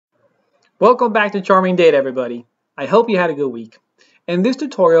Welcome back to Charming Data, everybody. I hope you had a good week. In this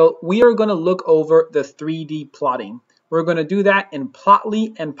tutorial, we are going to look over the 3D plotting. We're going to do that in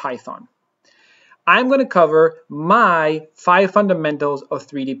Plotly and Python. I'm going to cover my 5 fundamentals of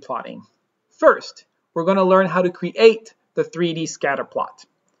 3D plotting. First, we're going to learn how to create the 3D scatter plot.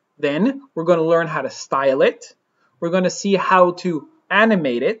 Then, we're going to learn how to style it. We're going to see how to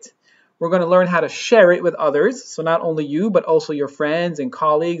animate it. We're going to learn how to share it with others. So not only you, but also your friends and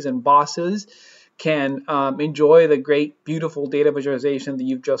colleagues and bosses can enjoy the great, beautiful data visualization that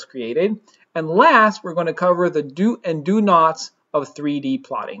you've just created. And last, we're going to cover the do and do nots of 3D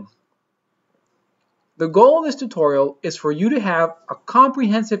plotting. The goal of this tutorial is for you to have a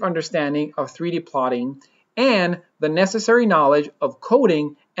comprehensive understanding of 3D plotting and the necessary knowledge of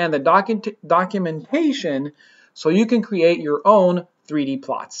coding and the documentation so you can create your own 3D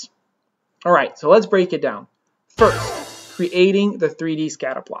plots. All right, so let's break it down. First, creating the 3D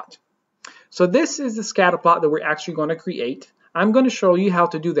scatter plot. So this is the scatter plot that we're actually going to create. I'm going to show you how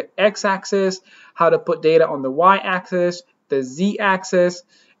to do the x-axis, how to put data on the y-axis, the z-axis,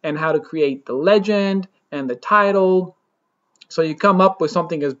 and how to create the legend and the title. So you come up with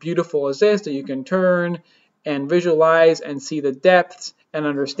something as beautiful as this that you can turn and visualize and see the depths and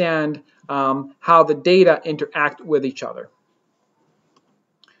understand how the data interact with each other.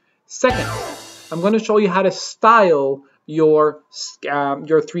 Second, I'm going to show you how to style your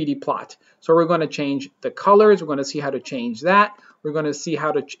 3D plot. So we're going to change the colors. We're going to see how to change that. We're going to see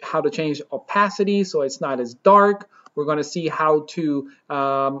how to change opacity so it's not as dark. We're going to see how to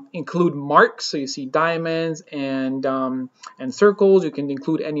include marks. So you see diamonds and circles. You can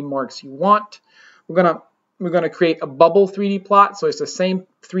include any marks you want. We're going to create a bubble 3D plot. So it's the same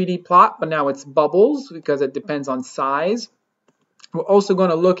 3D plot, but now it's bubbles because it depends on size. We're also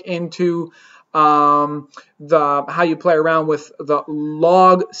going to look into how you play around with the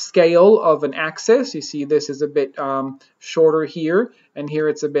log scale of an axis. You see this is a bit shorter here, and here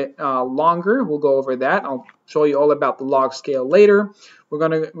it's a bit longer. We'll go over that. I'll show you all about the log scale later. We're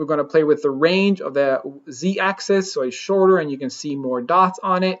gonna play with the range of the z-axis, so it's shorter and you can see more dots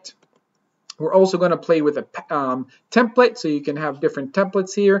on it. We're also going to play with a template, so you can have different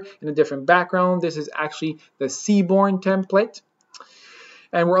templates here in a different background. This is actually the Seaborn template.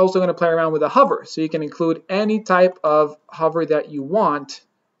 And we're also going to play around with a hover, so you can include any type of hover that you want,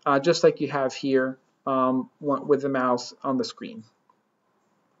 just like you have here with the mouse on the screen.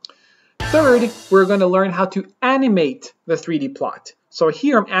 Third, we're going to learn how to animate the 3D plot. So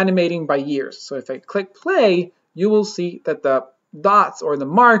here I'm animating by years. So if I click play, you will see that the dots or the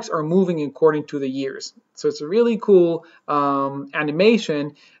marks are moving according to the years. So it's a really cool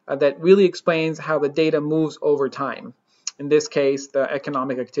animation that really explains how the data moves over time. In this case, the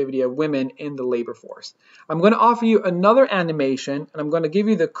economic activity of women in the labor force. I'm going to offer you another animation, and I'm going to give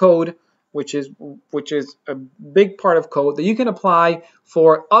you the code, which is a big part of code that you can apply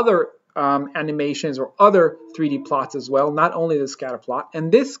for other animations or other 3D plots as well, not only the scatter plot.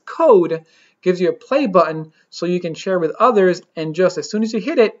 And this code gives you a play button so you can share with others, and just as soon as you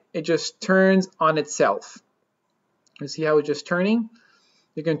hit it, it just turns on itself. You see how it's just turning?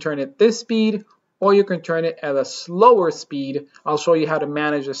 You can turn it this speed, or you can turn it at a slower speed. I'll show you how to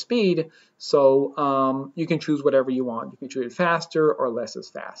manage the speed, so you can choose whatever you want. You can choose it faster or less as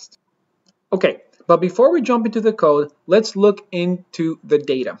fast. Okay, but before we jump into the code, let's look into the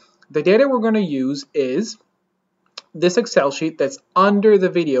data. The data we're going to use is this Excel sheet that's under the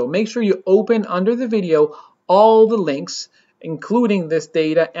video. Make sure you open under the video all the links, including this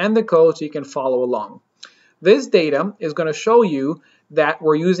data and the code, so you can follow along. This data is going to show you that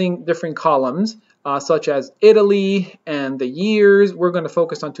we're using different columns, such as Italy and the years. We're going to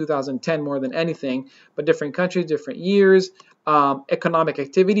focus on 2010 more than anything, but different countries, different years. Economic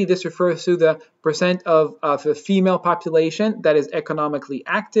activity, this refers to the percent of the female population that is economically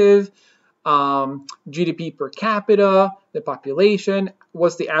active. GDP per capita, the population,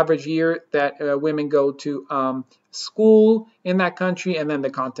 what's the average year that women go to school in that country, and then the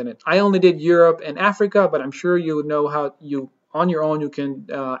continent. I only did Europe and Africa, but I'm sure you know how on your own you can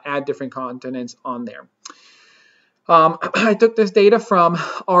add different continents on there. I took this data from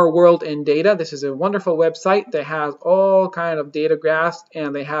Our World in Data. This is a wonderful website that has all kind of data graphs,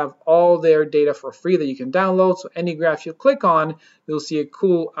 and they have all their data for free that you can download. So any graph you click on, you'll see a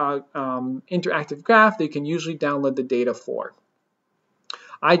cool interactive graph that you can usually download the data for.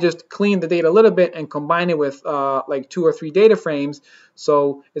 I just cleaned the data a little bit and combined it with like 2 or 3 data frames,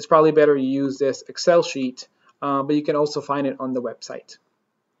 so it's probably better to use this Excel sheet, but you can also find it on the website.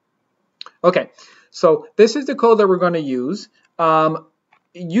 Okay, so this is the code that we're going to use.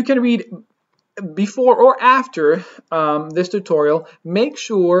 You can read before or after this tutorial, make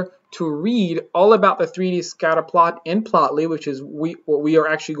sure to read all about the 3D scatterplot in Plotly, which is what we are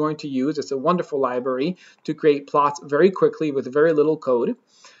actually going to use. It's a wonderful library to create plots very quickly with very little code.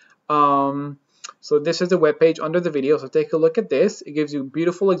 So this is the web page under the video, so take a look at this. It gives you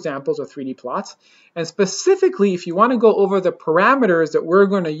beautiful examples of 3D plots. And specifically, if you want to go over the parameters that we're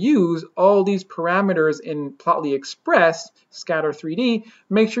going to use, all these parameters in Plotly Express, Scatter 3D,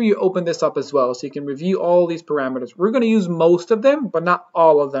 make sure you open this up as well so you can review all these parameters. We're going to use most of them, but not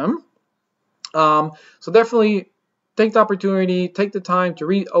all of them. So definitely take the opportunity, take the time to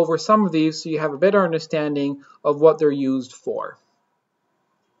read over some of these so you have a better understanding of what they're used for.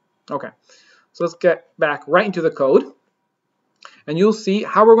 Okay. So let's get back right into the code, and you'll see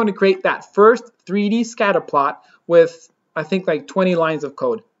how we're going to create that first 3D scatter plot with, I think, like 20 lines of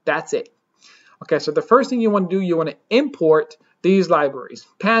code. That's it. Okay, so the first thing you want to do, you want to import these libraries.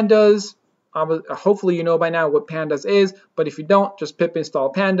 Pandas, hopefully you know by now what Pandas is, but if you don't, just pip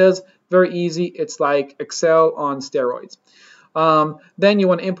install Pandas. Very easy. It's like Excel on steroids. Then you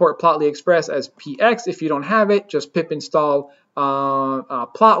want to import Plotly Express as PX. If you don't have it, just pip install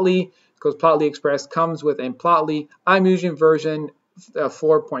Plotly, because Plotly Express comes with in Plotly. I'm using version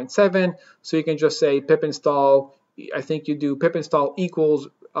 4.7, so you can just say pip install. I think you do pip install equals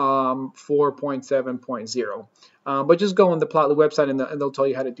 4.7.0. But just go on the Plotly website and they'll tell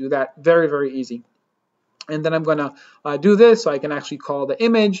you how to do that. Very, very easy. And then I'm going to do this so I can actually call the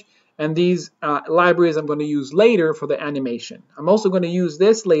image. And these libraries I'm going to use later for the animation. I'm also going to use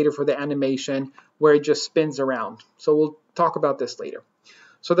this later for the animation where it just spins around. So we'll talk about this later.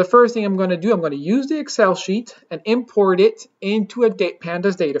 So the first thing I'm going to do, I'm going to use the Excel sheet and import it into a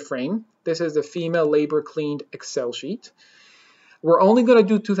Pandas data frame. This is the female labor cleaned Excel sheet. We're only going to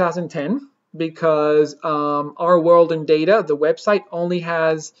do 2010 because our World in Data, the website, only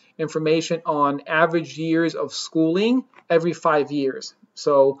has information on average years of schooling every 5 years.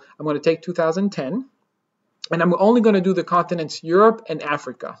 So I'm going to take 2010, and I'm only going to do the continents Europe and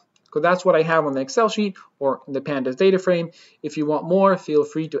Africa, because that's what I have on the Excel sheet or in the Pandas data frame. If you want more, feel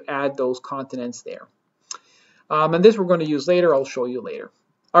free to add those continents there. And this we're going to use later. I'll show you later.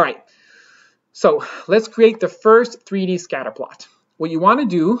 All right, so let's create the first 3D scatter plot. What you want to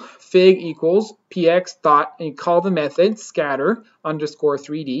do, fig equals px dot, and you call the method scatter underscore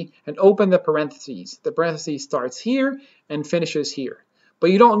 3D and open the parentheses. The parentheses starts here and finishes here. But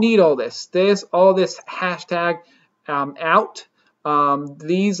you don't need all this. All this hashtag out.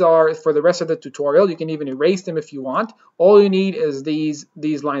 These are for the rest of the tutorial. You can even erase them if you want. All you need is these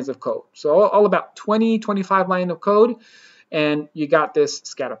lines of code. So all about 20-25 lines of code, and you got this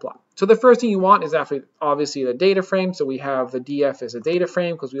scatter plot. So the first thing you want is obviously the data frame. So we have the DF as a data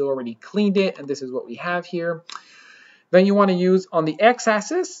frame because we already cleaned it, and this is what we have here. Then you want to use on the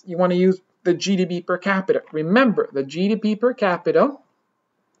x-axis, you want to use the GDP per capita. Remember, the GDP per capita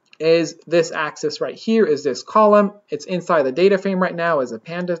is this axis right here, is this column. It's inside the data frame right now as a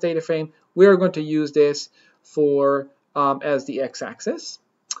Pandas data frame. We're going to use this for as the x-axis.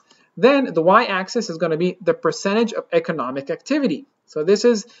 Then the y-axis is going to be the percentage of economic activity. So this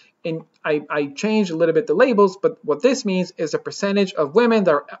is, I changed a little bit the labels, but what this means is the percentage of women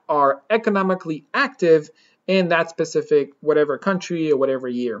that are economically active in that specific whatever country or whatever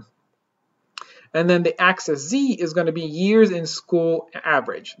year. And then the axis Z is going to be years in school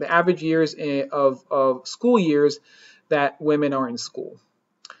average, the average years of school years that women are in school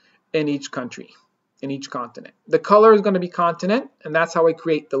in each country, in each continent. The color is going to be continent, and that's how I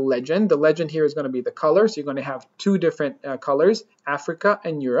create the legend. The legend here is going to be the color, so you're going to have two different colors, Africa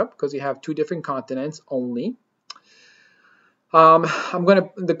and Europe, because you have two different continents only.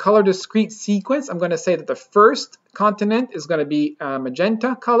 The color discrete sequence, I'm going to say that the first continent is going to be a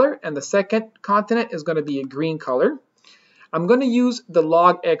magenta color and the second continent is going to be a green color. I'm going to use the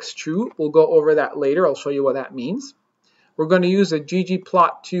log x true. We'll go over that later. I'll show you what that means. We're going to use a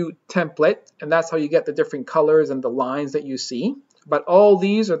ggplot2 template, and that's how you get the different colors and the lines that you see. But all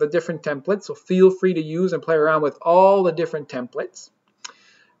these are the different templates, so feel free to use and play around with all the different templates.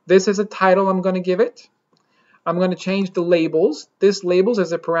 This is a title I'm going to give it. I'm going to change the labels. This labels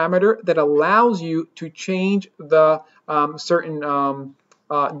is a parameter that allows you to change the certain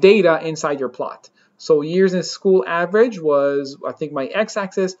data inside your plot. So years in school average was, I think, my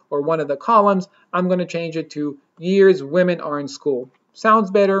x-axis or one of the columns. I'm going to change it to years women are in school. Sounds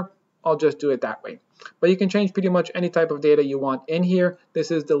better. I'll just do it that way. But you can change pretty much any type of data you want in here.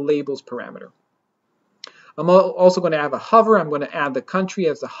 This is the labels parameter. I'm also going to have a hover. I'm going to add the country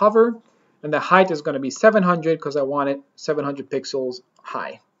as a hover. And the height is going to be 700 because I want it 700 pixels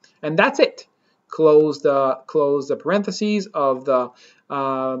high. And that's it. close the parentheses of the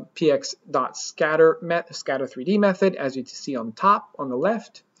px.scatter 3D method, as you see on top on the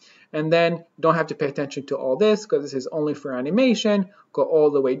left. And then you don't have to pay attention to all this because this is only for animation. Go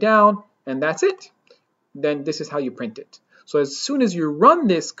all the way down, and that's it. Then this is how you print it. So as soon as you run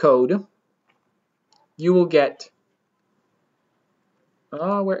this code, you will get,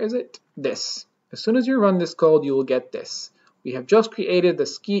 where is it? This. As soon as you run this code, you will get this. We have just created the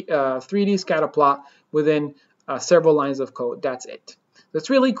 3D scatter plot within several lines of code. That's it. That's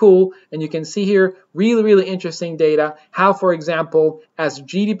really cool, and you can see here really interesting data. How, for example, as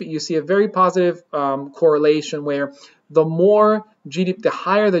GDP, you see a very positive correlation where the more GDP, the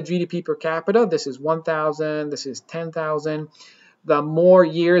higher the GDP per capita. This is 1,000. This is 10,000. The more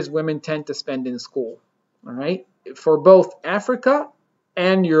years women tend to spend in school. All right, for both Africa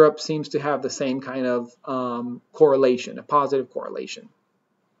and Europe seems to have the same kind of correlation, a positive correlation.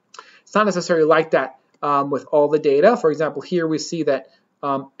 It's not necessarily like that with all the data. For example, here we see that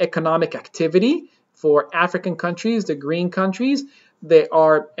economic activity for African countries, the green countries, they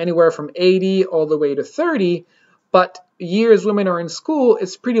are anywhere from 80 all the way to 30, but years women are in school,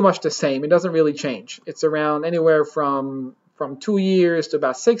 it's pretty much the same. It doesn't really change. It's around anywhere from 2 years to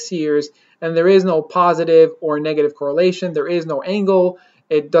about 6 years, and there is no positive or negative correlation. There is no angle.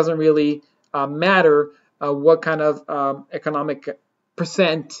 It doesn't really matter what kind of economic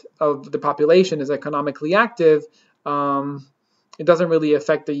percent of the population is economically active. It doesn't really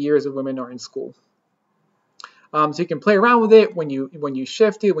affect the years of women are in school. So you can play around with it when you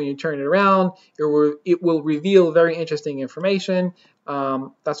shift it, when you turn it around. It will reveal very interesting information.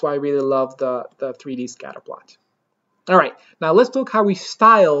 That's why I really love the 3D scatter plot. All right, now let's look how we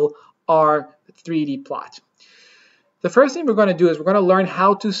style our 3D plot. The first thing we're going to do is we're going to learn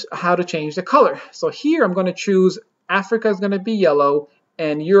how to change the color. So here I'm going to choose Africa is going to be yellow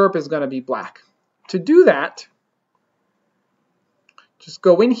and Europe is going to be black. To do that, just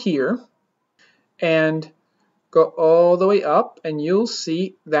go in here and go all the way up, and you'll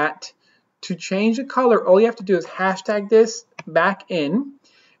see that to change the color, all you have to do is hashtag this back in,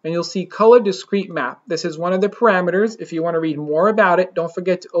 and you'll see color discrete map. This is one of the parameters. If you want to read more about it, don't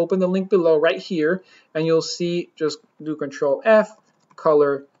forget to open the link below right here, and you'll see, just do Control F,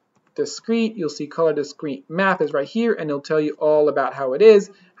 color discrete. You'll see color discrete map is right here, and it'll tell you all about how it is,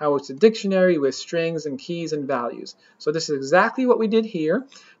 how it's a dictionary with strings and keys and values. So this is exactly what we did here.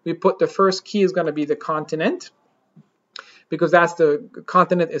 We put the first key is going to be the continent, because that's the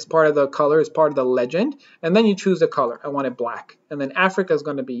continent is part of the color, is part of the legend, and then you choose the color. I want it black, and then Africa is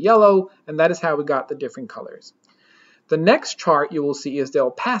going to be yellow, and that is how we got the different colors. The next chart you will see is the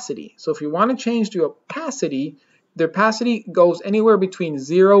opacity. So if you want to change the opacity goes anywhere between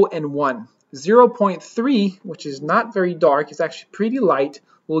 0 and 1. 0.3, which is not very dark, it's actually pretty light,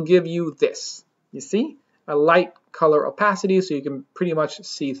 will give you this. You see? A light color opacity, so you can pretty much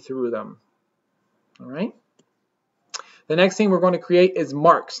see through them. All right? The next thing we're going to create is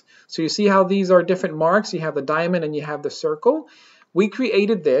marks. So you see how these are different marks? You have the diamond and you have the circle. We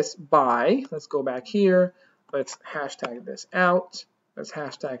created this by, let's go back here, let's hashtag this out, let's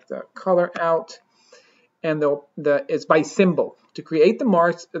hashtag the color out, and it's by symbol. To create the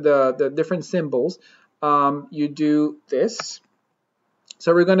marks, the different symbols, you do this.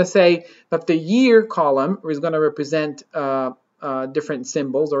 So we're going to say that the year column is going to represent different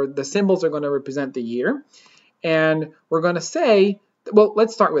symbols, or the symbols are going to represent the year. And we're going to say, well,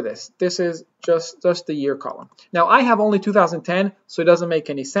 let's start with this. This is just the year column. Now, I have only 2010, so it doesn't make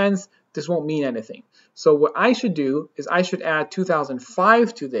any sense. This won't mean anything. So what I should do is I should add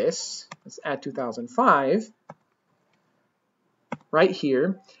 2005 to this. Let's add 2005 right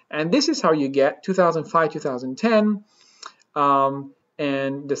here. And this is how you get 2005, 2010.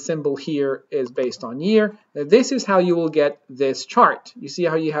 And the symbol here is based on year. Now, this is how you will get this chart. You see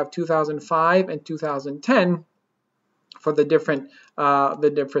how you have 2005 and 2010 for the different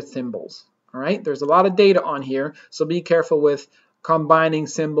symbols. All right, there's a lot of data on here, so be careful with combining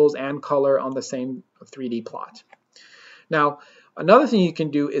symbols and color on the same 3D plot. Now, another thing you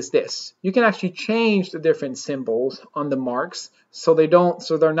can do is this. You can actually change the different symbols on the marks so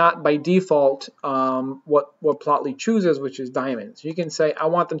they're not by default what Plotly chooses, which is diamonds. You can say I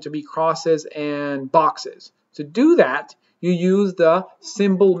want them to be crosses and boxes. To do that, you use the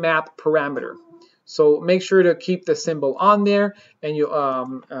symbol map parameter. So make sure to keep the symbol on there, and you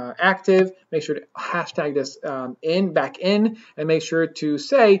active. Make sure to hashtag this back in, and make sure to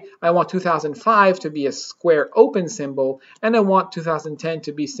say I want 2005 to be a square open symbol, and I want 2010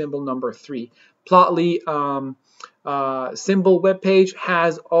 to be symbol number 3. Plotly symbol webpage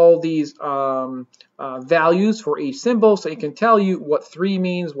has all these values for each symbol, so it can tell you what 3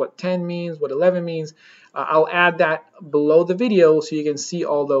 means, what 10 means, what 11 means. I'll add that below the video so you can see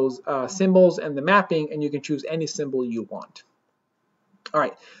all those symbols and the mapping, and you can choose any symbol you want. All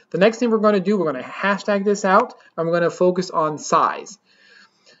right, the next thing we're going to do, we're going to hashtag this out, and we're going to focus on size.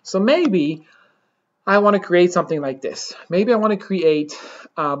 So maybe I want to create something like this. Maybe I want to create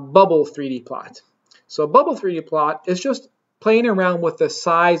a bubble 3D plot. So a bubble 3D plot is just playing around with the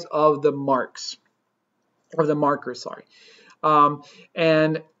size of the marks, or the markers, sorry.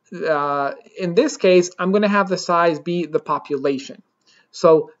 In this case, I'm going to have the size be the population.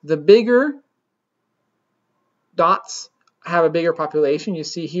 So the bigger dots have a bigger population. You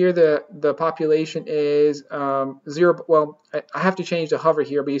see here the population is 0. Well, I have to change the hover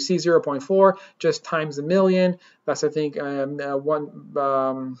here, but you see 0.4 just times a million. That's, I think, how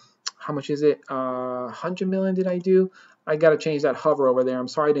much is it? 100 million did I do? I got to change that hover over there. I'm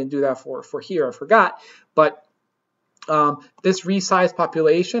sorry I didn't do that for here. I forgot. But this resize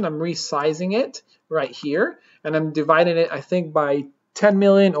population, I'm resizing it right here, and I'm dividing it, I think, by 10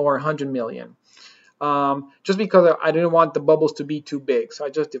 million or 100 million. Just because I didn't want the bubbles to be too big, so I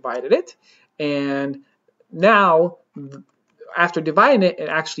just divided it. And now, after dividing it, it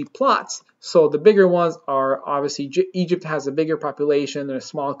actually plots. So the bigger ones are obviously Egypt has a bigger population than a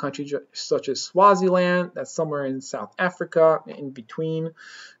small country such as Swaziland, that's somewhere in South Africa, in between,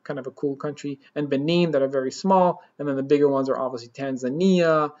 kind of a cool country, and Benin, that are very small. And then the bigger ones are obviously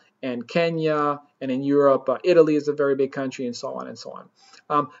Tanzania and Kenya, and in Europe, Italy is a very big country, and so on and so on.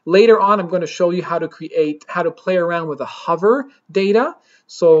 Later on, I'm going to show you how to play around with the hover data.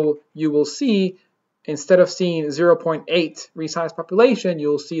 So you will see, instead of seeing 0.8 resize population,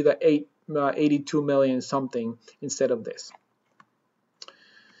 you'll see the 82 million something instead of this.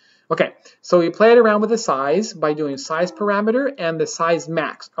 Okay, so we played around with the size by doing size parameter and the size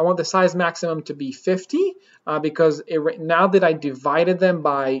max. I want the size maximum to be 50 because now that I divided them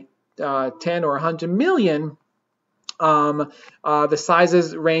by 10 or 100 million, the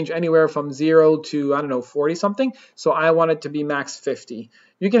sizes range anywhere from 0 to, I don't know, 40 something. So I want it to be max 50.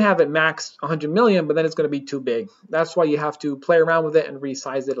 You can have it max 100 million, but then it's going to be too big. That's why you have to play around with it and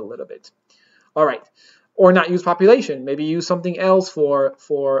resize it a little bit. All right. Or not use population. Maybe use something else for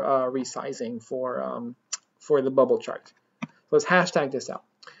resizing for the bubble chart. So let's hashtag this out.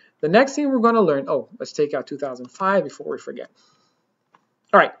 The next thing we're going to learn, let's take out 2005 before we forget.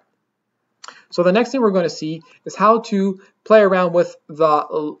 All right. So the next thing we're going to see is how to play around with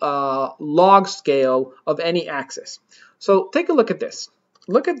the log scale of any axis. So take a look at this.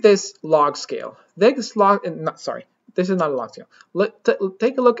 Look at this log scale. This is not a log scale.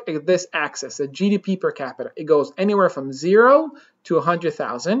 Take a look at this axis, the GDP per capita. It goes anywhere from 0 to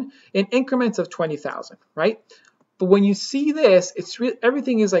 100,000 in increments of 20,000, right? But when you see this,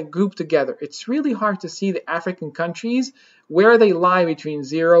 everything is like grouped together. It's really hard to see the African countries, where they lie between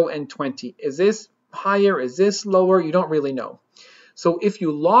 0 and 20. Is this higher? Is this lower? You don't really know. So if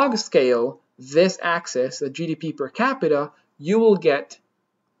you log scale this axis, the GDP per capita, you will get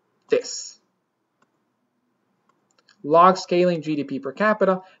this. Log scaling GDP per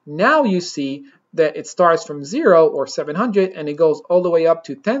capita. Now you see that it starts from 0 or 700 and it goes all the way up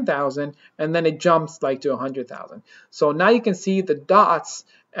to 10,000 and then it jumps like to 100,000. So now you can see the dots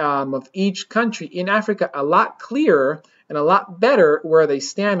of each country in Africa a lot clearer and a lot better where they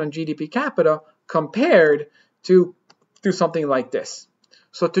stand on GDP capita compared to something like this.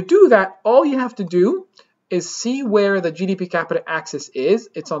 So to do that, all you have to do is see where the GDP capita axis is.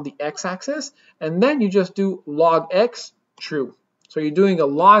 It's on the x-axis, and then you just do log x true. So you're doing a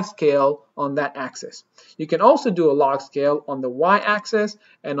log scale on that axis. You can also do a log scale on the y-axis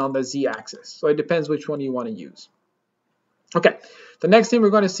and on the z-axis. So it depends which one you want to use. Okay, the next thing we're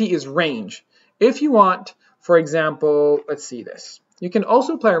going to see is range. If you want, for example, let's see this. You can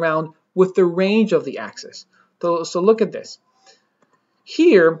also play around with the range of the axis. So look at this.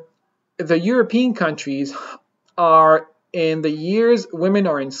 Here, the European countries are in the years women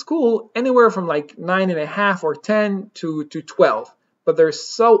are in school anywhere from like 9.5 or 10 to 12. But they're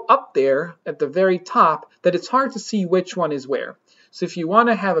so up there at the very top that it's hard to see which one is where. So if you want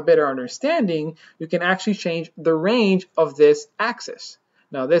to have a better understanding, you can actually change the range of this axis.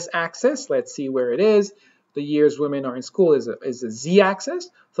 Now this axis, let's see where it is. The years women are in school is a z-axis.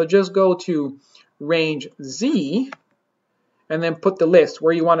 So just go to range z and then put the list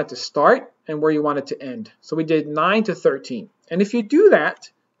where you want it to start and where you want it to end. So we did 9 to 13. And if you do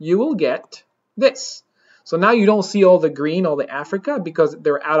that, you will get this. So now you don't see all the green, all the Africa, because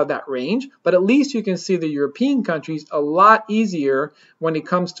they're out of that range, but at least you can see the European countries a lot easier when it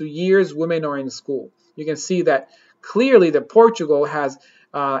comes to years women are in school. you can see that clearly that Portugal has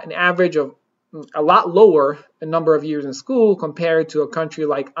an average of a lot lower a number of years in school compared to a country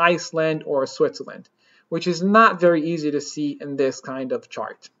like Iceland or Switzerland, which is not very easy to see in this kind of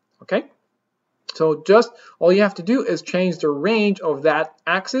chart. Okay, so just all you have to do is change the range of that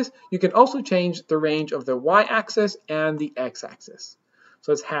axis. You can also change the range of the y-axis and the x-axis.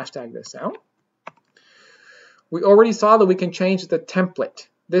 So let's hashtag this out. We already saw that we can change the template.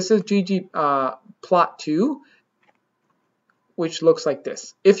 This is ggplot2, which looks like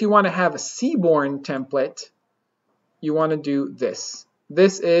this. If you want to have a Seaborn template, you want to do this.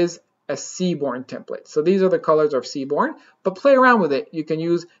 This is a Seaborn template. So these are the colors of Seaborn, but play around with it. You can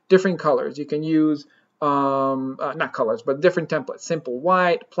use different colors. You can use, not colors, but different templates. Simple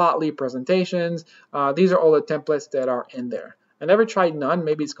white, Plotly, presentations. These are all the templates that are in there. I never tried none.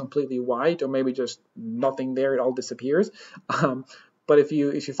 Maybe it's completely white, or maybe just nothing there. It all disappears. But if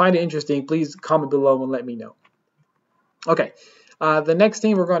you find it interesting, please comment below and let me know. Okay, the next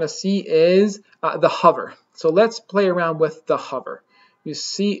thing we're going to see is the hover. So let's play around with the hover. You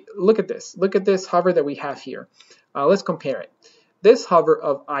see, look at this hover that we have here. Let's compare it. This hover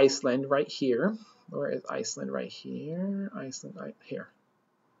of Iceland right here. Where is Iceland right here? Iceland right here.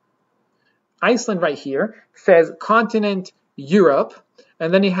 Iceland right here says continent Europe,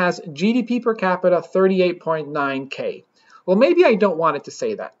 and then it has GDP per capita 38.9K. Well, maybe I don't want it to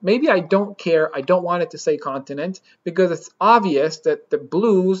say that. Maybe I don't care. I don't want it to say continent because it's obvious that the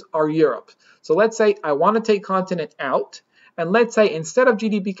blues are Europe. So let's say I want to take continent out, and let's say instead of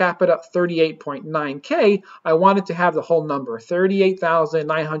GDP capita 38.9K, I wanted to have the whole number,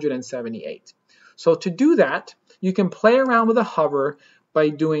 38,978. So to do that, you can play around with a hover by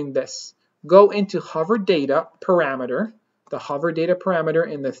doing this. Go into hover data parameter, the hover data parameter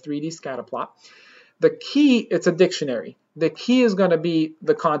in the 3D scatterplot. The key, it's a dictionary. The key is going to be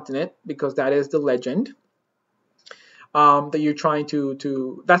the continent because that is the legend that you're trying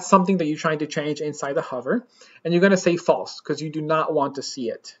to that's something that you're trying to change inside the hover. And you're going to say false because you do not want to see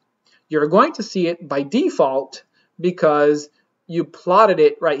it. You're going to see it by default because you plotted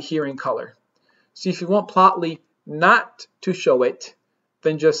it right here in color. So if you want Plotly not to show it,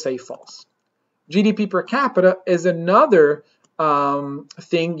 then just say false. GDP per capita is another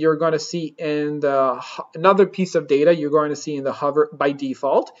thing you're going to see in another piece of data you're going to see in the hover by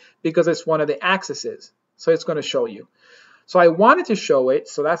default because it's one of the axes. So it's going to show you. So I wanted to show it,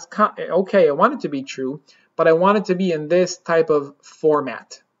 so that's okay. I want it to be true, but I want it to be in this type of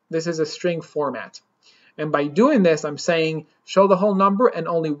format. This is a string format. And by doing this, I'm saying show the whole number and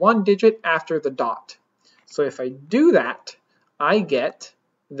only one digit after the dot. So if I do that, I get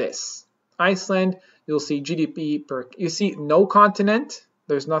this. Iceland, you'll see GDP per, you see no continent,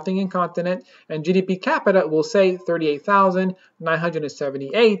 there's nothing in continent, and GDP capita will say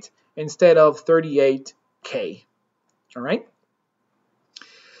 38,978 instead of 38K. All right?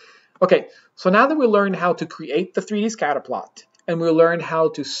 Okay, so now that we learned how to create the 3D scatterplot and we learned how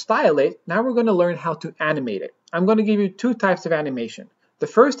to style it, now we're going to learn how to animate it. I'm going to give you two types of animation. The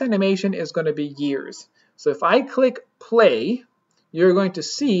first animation is going to be years. So if I click play, you're going to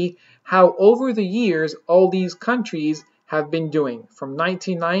see how over the years all these countries have been doing from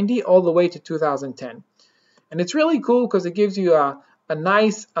 1990 all the way to 2010. And it's really cool because it gives you a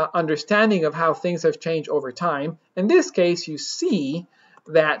nice understanding of how things have changed over time. In this case, you see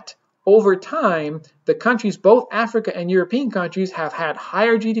that over time, the countries, both Africa and European countries, have had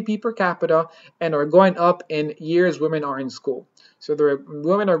higher GDP per capita and are going up in years women are in school. So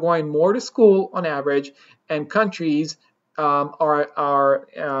women are going more to school on average, and countries are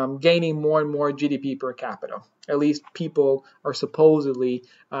gaining more and more GDP per capita. At least people are supposedly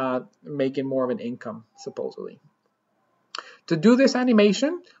making more of an income, supposedly. To do this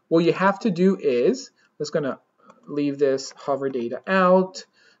animation, what you have to do is, let's gonna leave this hover data out.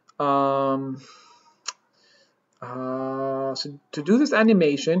 So to do this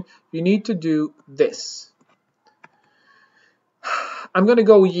animation, you need to do this. I'm going to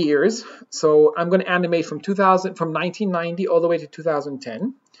go years, so I'm going to animate from 1990 all the way to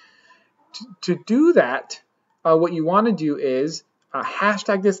 2010. To do that, what you want to do is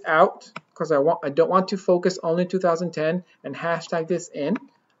hashtag this out because I don't want to focus only 2010 and hashtag this in.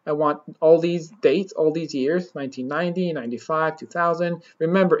 I want all these dates, all these years, 1990, 95, 2000.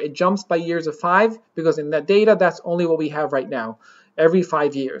 Remember, it jumps by years of 5 because in that data, that's only what we have right now. Every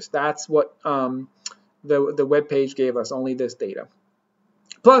 5 years. That's what the web page gave us, only this data.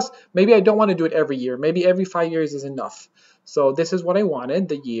 Plus, maybe I don't want to do it every year. Maybe every 5 years is enough. So this is what I wanted,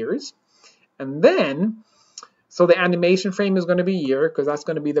 the years. And then So the animation frame is going to be year because that's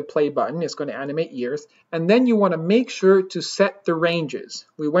going to be the play button. It's going to animate years. And then you want to make sure to set the ranges.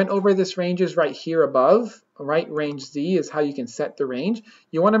 We went over this ranges right here above, right? Range Z is how you can set the range.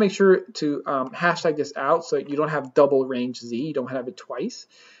 You want to make sure to hashtag this out so you don't have double range Z. You don't have it twice.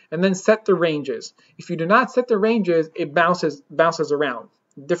 And then set the ranges. If you do not set the ranges, it bounces around.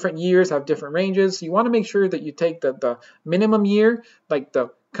 Different years have different ranges. You want to make sure that you take the minimum year, like the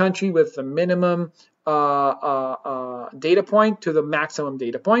country with the minimum data point to the maximum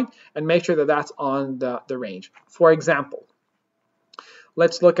data point, and make sure that that's on the range. For example,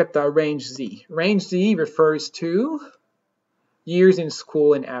 let's look at the range Z. Range Z refers to years in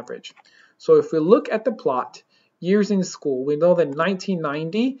school and average. So if we look at the plot, years in school, we know that in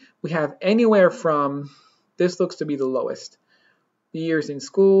 1990 we have anywhere from, this looks to be the lowest, years in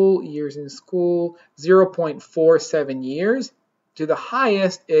school, 0.47 years, to the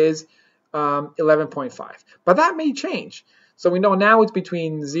highest is 11.5. But that may change. So we know now it's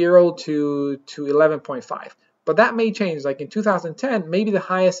between 0 to 11.5. But that may change. Like in 2010, maybe the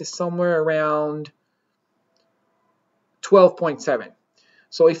highest is somewhere around 12.7.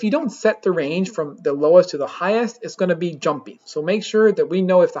 So if you don't set the range from the lowest to the highest, it's going to be jumpy. So make sure that we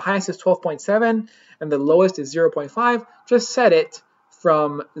know if the highest is 12.7 and the lowest is 0.5, just set it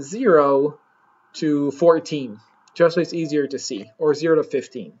from 0 to 14, just so it's easier to see, or 0 to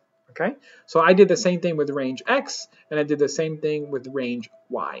 15. Okay, so I did the same thing with range X, and I did the same thing with range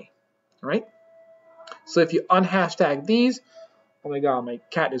Y. All right. So if you unhashtag these, oh my God, my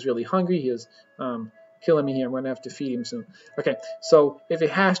cat is really hungry. He is killing me here. I'm going to have to feed him soon. Okay, so if you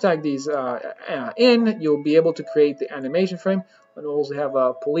hashtag these you'll be able to create the animation frame. And we'll also have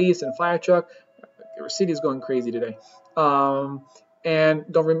a police and fire truck. Our city is going crazy today. And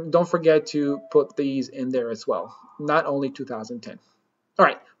don't forget to put these in there as well. Not only 2010. All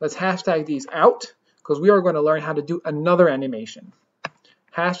right, let's hashtag these out because we are going to learn how to do another animation.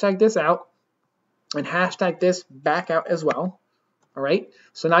 Hashtag this out and hashtag this back out as well. All right,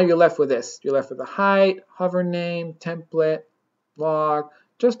 so now you're left with this. You're left with the height, hover name, template, log,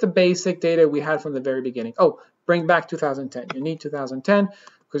 just the basic data we had from the very beginning. Oh, bring back 2010. You need 2010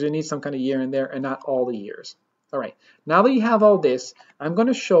 because you need some kind of year in there and not all the years. All right, now that you have all this, I'm going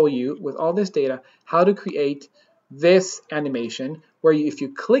to show you with all this data how to create this animation where if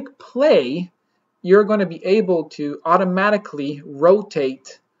you click play, you're going to be able to automatically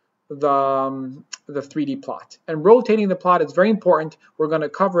rotate the 3D plot. And rotating the plot is very important. We're going to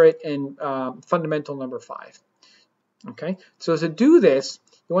cover it in fundamental number 5. Okay, so to do this,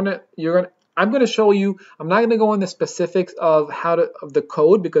 I'm going to show you. I'm not going to go into specifics of the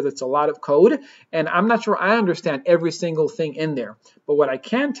code because it's a lot of code, and I'm not sure I understand every single thing in there. But what I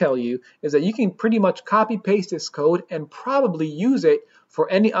can tell you is that you can pretty much copy paste this code and probably use it for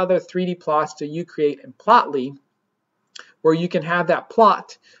any other 3D plots that you create in Plotly, where you can have that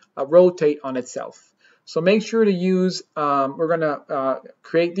plot rotate on itself. So make sure to use, we're going to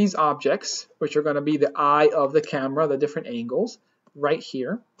create these objects, which are going to be the eye of the camera, the different angles, right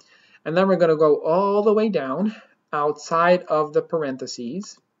here. And then we're going to go all the way down outside of the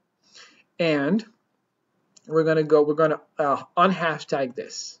parentheses. And we're going to unhashtag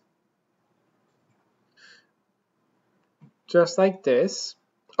this. Just like this.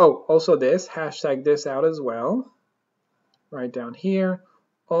 Oh, also this, hashtag this out as well. Right down here,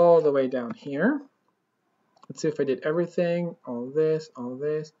 all the way down here. Let's see if I did everything, all this,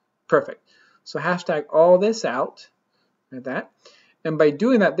 perfect. So hashtag all this out, like that. And by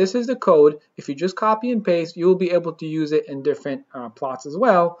doing that, this is the code. If you just copy and paste, you'll be able to use it in different plots as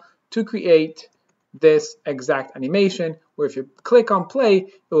well to create this exact animation, where if you click on play,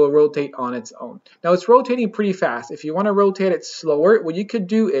 it will rotate on its own. Now it's rotating pretty fast. If you want to rotate it slower, what you could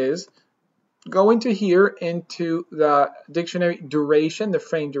do is go into here into the dictionary duration, the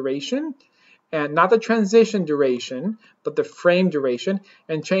frame duration, and not the transition duration, but the frame duration,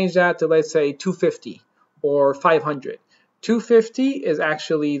 and change that to, let's say, 250 or 500. 250 is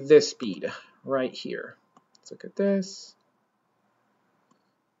actually this speed right here. Let's look at this.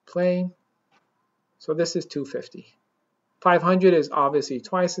 Play. So this is 250. 500 is obviously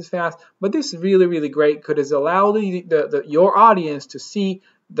twice as fast, but this is really, really great because it allows your audience to see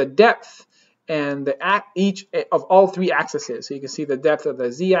the depth and each of all 3 axes. So you can see the depth of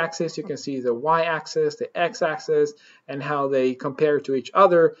the z-axis, you can see the y-axis, the x-axis, and how they compare to each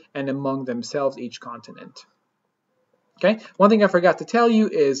other and among themselves, each continent. Okay, one thing I forgot to tell you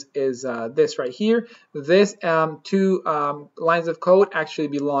is this right here. This 2 lines of code actually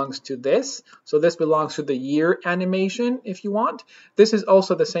belongs to this. So this belongs to the year animation if you want. This is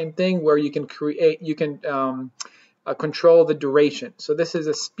also the same thing where you can control the duration. So this is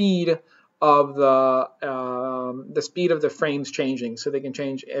a speed of the speed of the frames changing. So they can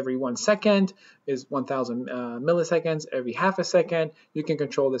change every 1 second is 1,000 milliseconds, every half a second. You can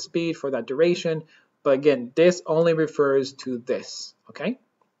control the speed for that duration. But again, this only refers to this, okay?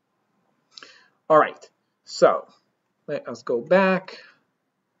 All right, so let us go back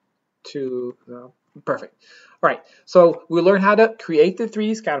to perfect. All right, so we learned how to create the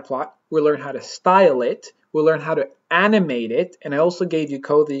 3D scatter plot. We learned how to style it. We learned how to animate it, and I also gave you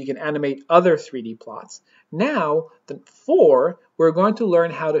code that you can animate other 3D plots. Now, we're going to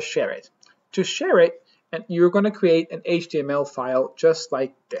learn how to share it. To share it, and you're going to create an HTML file just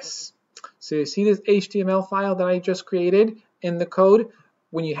like this. So you see this HTML file that I just created in the code?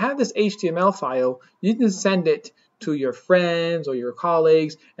 When you have this HTML file, you can send it to your friends or your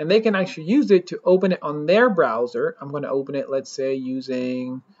colleagues, and they can actually use it to open it on their browser. I'm going to open it, let's say,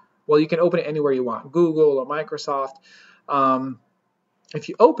 using, well, you can open it anywhere you want, Google or Microsoft. If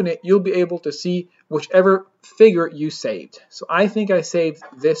you open it, you'll be able to see whichever figure you saved. So I think I saved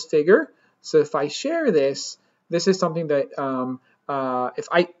this figure. So if I share this, this is something that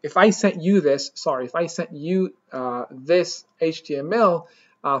if I sent you this, if I sent you this HTML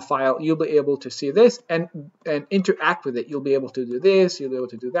file, you'll be able to see this and interact with it. You'll be able to do this, you'll be able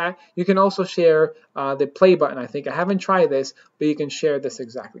to do that. You can also share the play button. I think I haven't tried this, but you can share this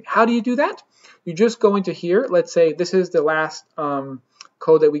exactly. How do you do that? You just go into here. Let's say this is the last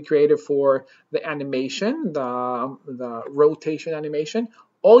code that we created for the animation, the rotation animation.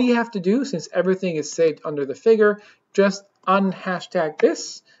 All you have to do, since everything is saved under the figure, just unhashtag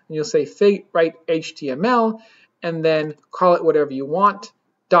this, and you'll say write HTML, and then call it whatever you want,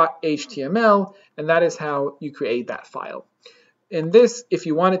 .html, and that is how you create that file. In this, if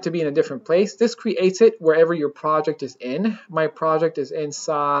you want it to be in a different place, this creates it wherever your project is in. My project is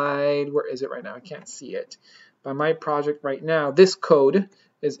inside, where is it right now? I can't see it. But my project right now, this code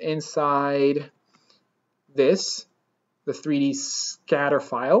is inside this, the 3D scatter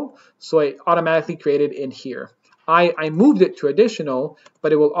file, so it automatically created in here. I moved it to additional,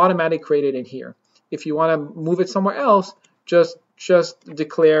 but it will automatically create it in here. If you want to move it somewhere else, just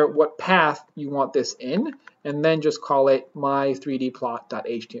declare what path you want this in, and then just call it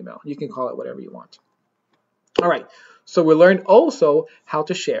my3dplot.html. You can call it whatever you want. All right, so we learned also how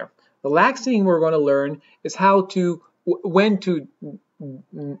to share. The last thing we're going to learn is how to, when to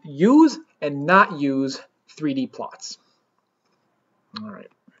use and not use 3D plots. All right,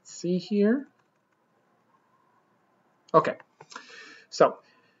 let's see here. Okay, so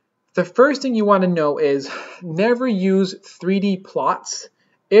the first thing you want to know is never use 3D plots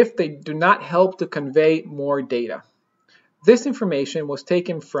if they do not help to convey more data. This information was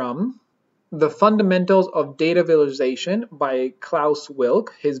taken from The Fundamentals of Data Visualization by Klaus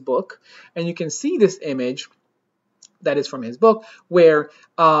Wilk, his book, and you can see this image that is from his book where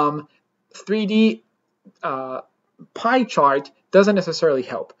 3D pie chart doesn't necessarily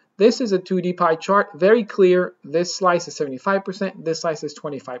help. This is a 2D pie chart, very clear. This slice is 75%, this slice is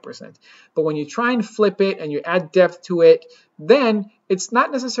 25%. But when you try and flip it and you add depth to it, then it's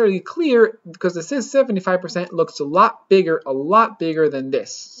not necessarily clear because this is 75%, looks a lot bigger than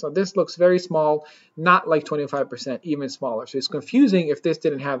this. So this looks very small, not like 25%, even smaller. So it's confusing if this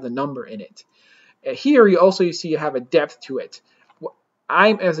didn't have the number in it. Here you see you have a depth to it.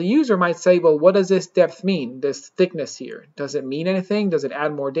 I, as a user, might say, well, what does this depth mean, this thickness here? Does it mean anything? Does it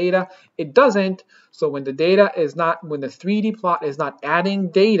add more data? It doesn't. So when the data is not, when the 3D plot is not adding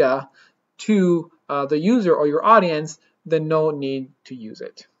data to the user or your audience, then no need to use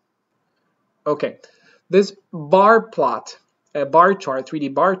it. Okay, this bar plot, a bar chart,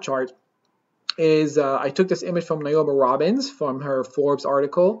 3D bar chart, is, I took this image from Naomi Robbins from her Forbes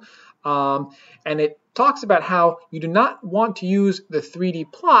article, and it talks about how you do not want to use the 3D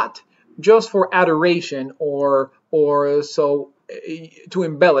plot just for adoration or so to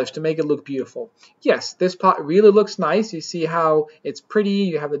embellish, to make it look beautiful. Yes, this plot really looks nice. You see how it's pretty,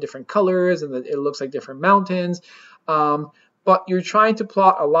 you have the different colors, and it looks like different mountains. But you're trying to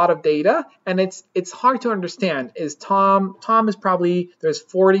plot a lot of data, and it's hard to understand. Is Tom is probably, there's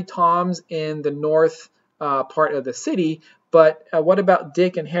 40 Toms in the north part of the city, but what about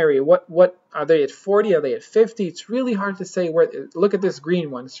Dick and Harry? What are they at 40? Are they at 50? It's really hard to say where. Look at this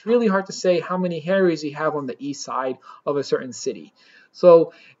green one. It's really hard to say how many Harrys you have on the east side of a certain city.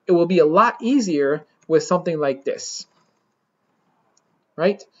 So it will be a lot easier with something like this,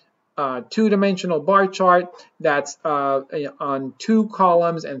 right? Two-dimensional bar chart that's on 2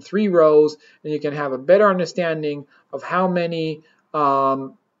 columns and 3 rows, and you can have a better understanding of how many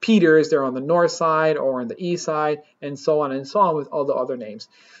Peters there on the north side or on the east side, and so on with all the other names.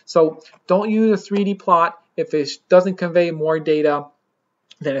 So don't use a 3D plot if it doesn't convey more data.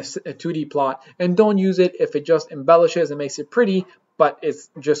 than a 2D plot, and don't use it if it just embellishes and makes it pretty, but it's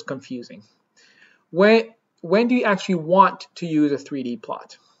just confusing. When do you actually want to use a 3D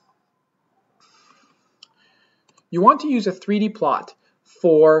plot? You want to use a 3D plot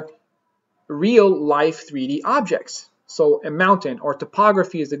for real life 3D objects. So a mountain or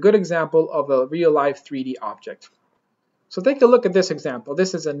topography is a good example of a real life 3D object. So take a look at this example.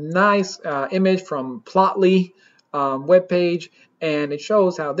 This is a nice image from Plotly webpage, and it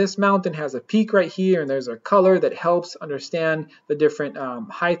shows how this mountain has a peak right here, and there's a color that helps understand the different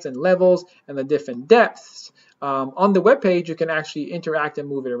heights and levels and the different depths. On the webpage, you can actually interact and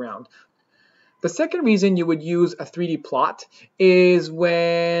move it around. The second reason you would use a 3D plot is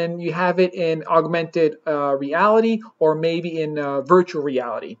when you have it in augmented reality or maybe in virtual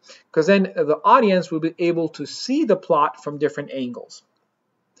reality, because then the audience will be able to see the plot from different angles.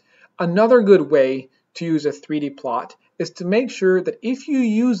 Another good way to use a 3D plot is to make sure that if you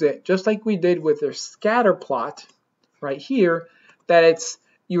use it, just like we did with the scatter plot right here, that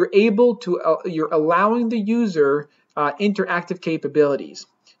you're allowing the user interactive capabilities.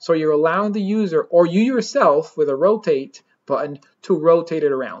 So you're allowing the user, or you yourself with a rotate button, to rotate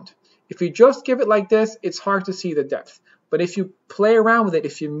it around. If you just give it like this, it's hard to see the depth. But if you play around with it,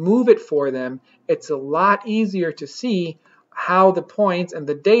 if you move it for them, it's a lot easier to see how the points and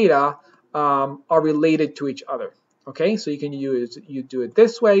the data are related to each other. Okay, so you do it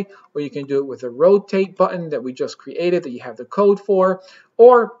this way, or you can do it with a rotate button that we just created that you have the code for,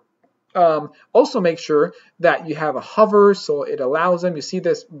 or also make sure that you have a hover so it allows them. You see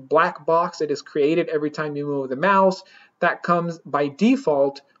this black box that is created every time you move the mouse. That comes by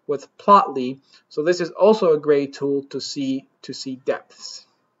default with Plotly. So this is also a great tool to see depths.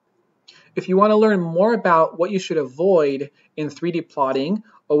 If you want to learn more about what you should avoid in 3D plotting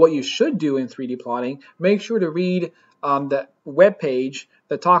or what you should do in 3D plotting, make sure to read the webpage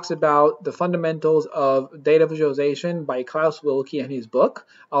that talks about the fundamentals of data visualization by Klaus Wilke and his book.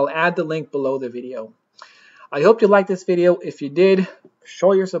 I'll add the link below the video. I hope you liked this video. If you did,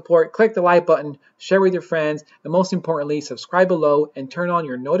 show your support, click the like button, share with your friends, and most importantly, subscribe below and turn on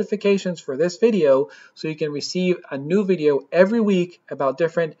your notifications for this video so you can receive a new video every week about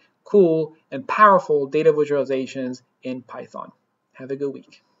different cool and powerful data visualizations in Python. Have a good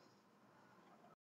week.